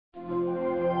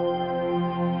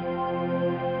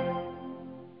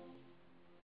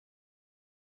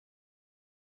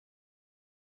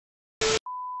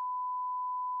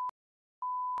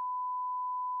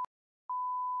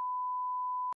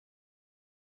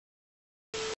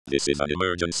This is an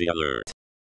emergency alert.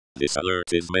 This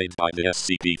alert is made by the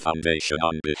SCP Foundation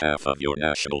on behalf of your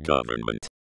national government.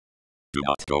 Do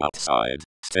not go outside,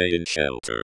 stay in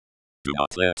shelter. Do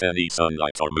not let any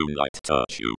sunlight or moonlight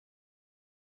touch you.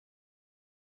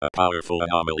 A powerful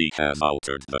anomaly has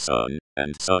altered the sun,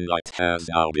 and sunlight has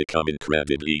now become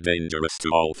incredibly dangerous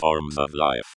to all forms of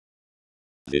life.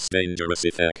 This dangerous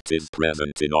effect is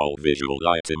present in all visual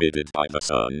light emitted by the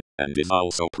sun, and is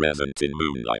also present in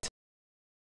moonlight.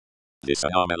 This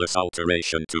anomalous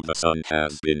alteration to the sun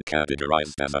has been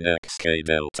categorized as an XK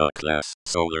Delta class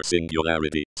solar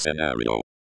singularity scenario.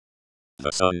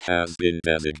 The sun has been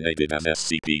designated as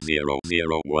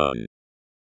SCP-001.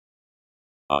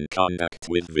 On contact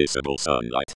with visible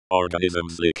sunlight,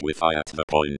 organisms liquefy at the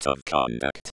point of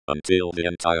contact, until the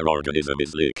entire organism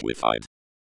is liquefied.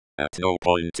 At no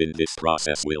point in this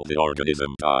process will the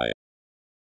organism die.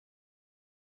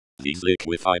 These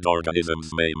liquefied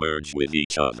organisms may merge with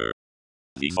each other.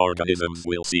 These organisms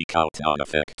will seek out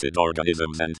unaffected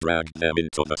organisms and drag them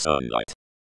into the sunlight.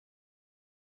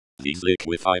 These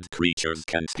liquefied creatures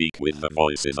can speak with the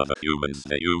voices of the humans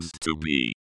they used to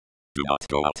be. Do not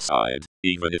go outside,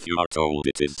 even if you are told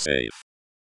it is safe.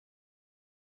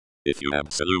 If you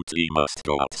absolutely must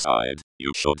go outside,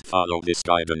 you should follow this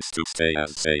guidance to stay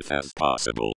as safe as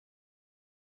possible.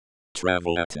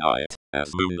 Travel at night,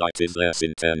 as moonlight is less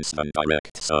intense than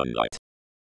direct sunlight.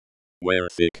 Wear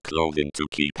thick clothing to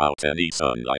keep out any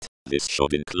sunlight. This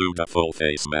should include a full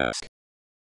face mask.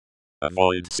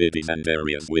 Avoid cities and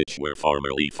areas which were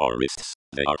formerly forests.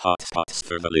 They are hotspots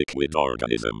for the liquid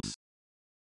organisms.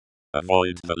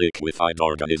 Avoid the liquefied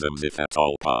organisms if at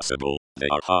all possible. They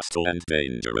are hostile and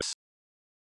dangerous.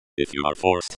 If you are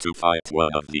forced to fight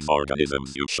one of these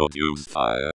organisms, you should use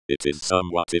fire. It is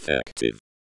somewhat effective.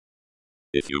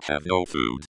 If you have no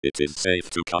food, it is safe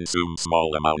to consume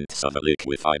small amounts of the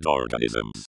liquefied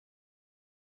organisms.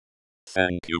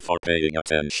 Thank you for paying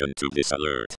attention to this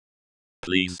alert.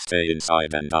 Please stay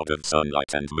inside and out of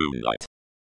sunlight and moonlight.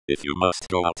 If you must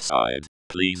go outside,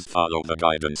 please follow the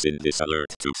guidance in this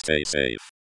alert to stay safe.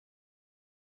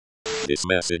 This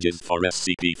message is for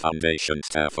SCP Foundation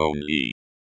staff only.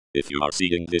 If you are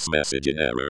seeing this message in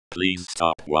error, please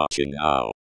stop watching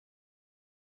now.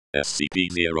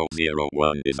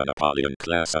 SCP-001 is an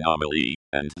Apollyon-class anomaly,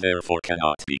 and therefore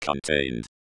cannot be contained.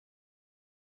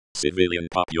 Civilian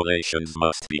populations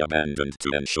must be abandoned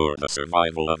to ensure the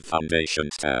survival of Foundation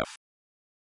staff.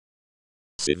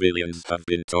 Civilians have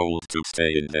been told to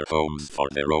stay in their homes for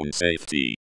their own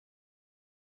safety.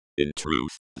 In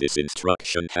truth, this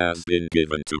instruction has been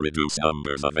given to reduce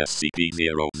numbers of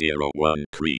SCP-001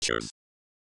 creatures.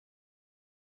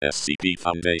 SCP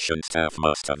Foundation staff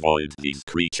must avoid these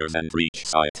creatures and reach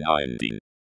site-finding.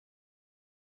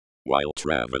 While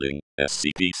traveling,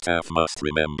 SCP staff must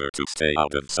remember to stay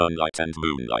out of sunlight and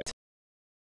moonlight.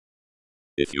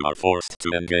 If you are forced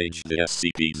to engage the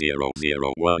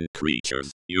SCP-001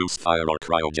 creatures, use fire or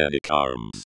cryogenic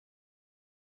arms.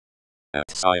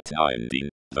 At site-finding,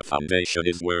 the Foundation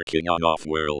is working on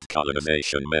off-world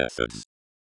colonization methods.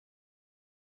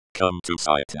 Come to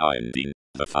site-finding.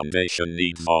 The Foundation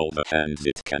needs all the hands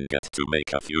it can get to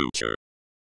make a future.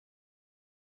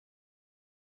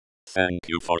 Thank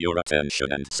you for your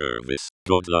attention and service.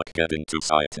 Good luck getting to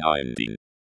site-finding.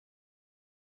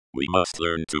 We must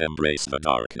learn to embrace the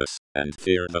darkness, and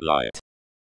fear the light.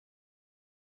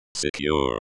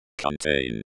 Secure.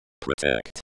 Contain.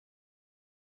 Protect.